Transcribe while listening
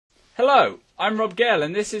Hello, I'm Rob Gale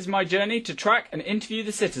and this is my journey to track and interview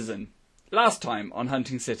the Citizen. Last time on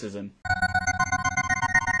Hunting Citizen.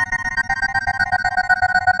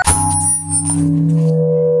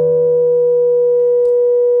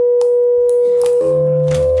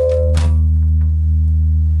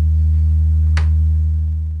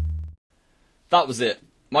 That was it.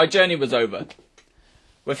 My journey was over.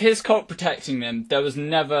 With his cult protecting him, there was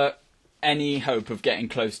never any hope of getting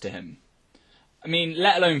close to him. I mean,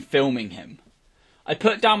 let alone filming him. I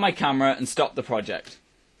put down my camera and stopped the project.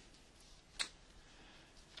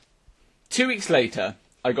 2 weeks later,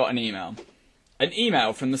 I got an email. An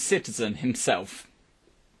email from the Citizen himself.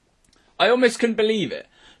 I almost couldn't believe it.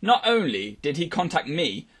 Not only did he contact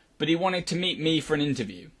me, but he wanted to meet me for an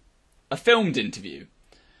interview. A filmed interview.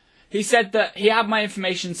 He said that he had my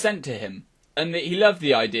information sent to him, and that he loved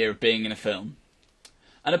the idea of being in a film.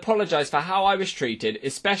 And apologised for how I was treated,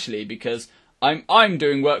 especially because I'm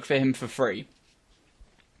doing work for him for free.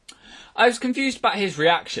 I was confused about his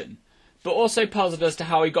reaction, but also puzzled as to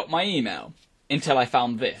how he got my email, until I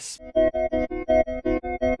found this.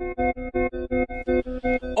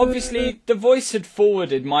 Obviously, the voice had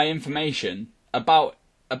forwarded my information about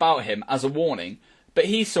him as a warning, but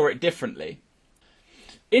he saw it differently.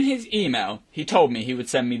 In his email, he told me he would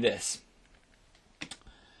send me this.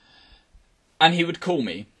 And he would call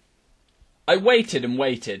me. I waited and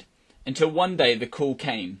waited, until one day the call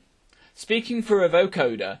came. Speaking through a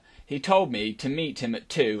vocoder, he told me to meet him at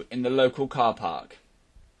 2 in the local car park,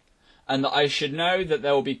 and that I should know that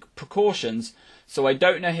there will be precautions so I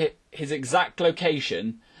don't know his exact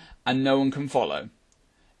location and no one can follow.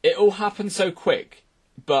 It all happened so quick,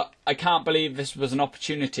 but I can't believe this was an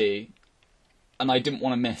opportunity and I didn't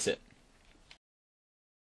want to miss it.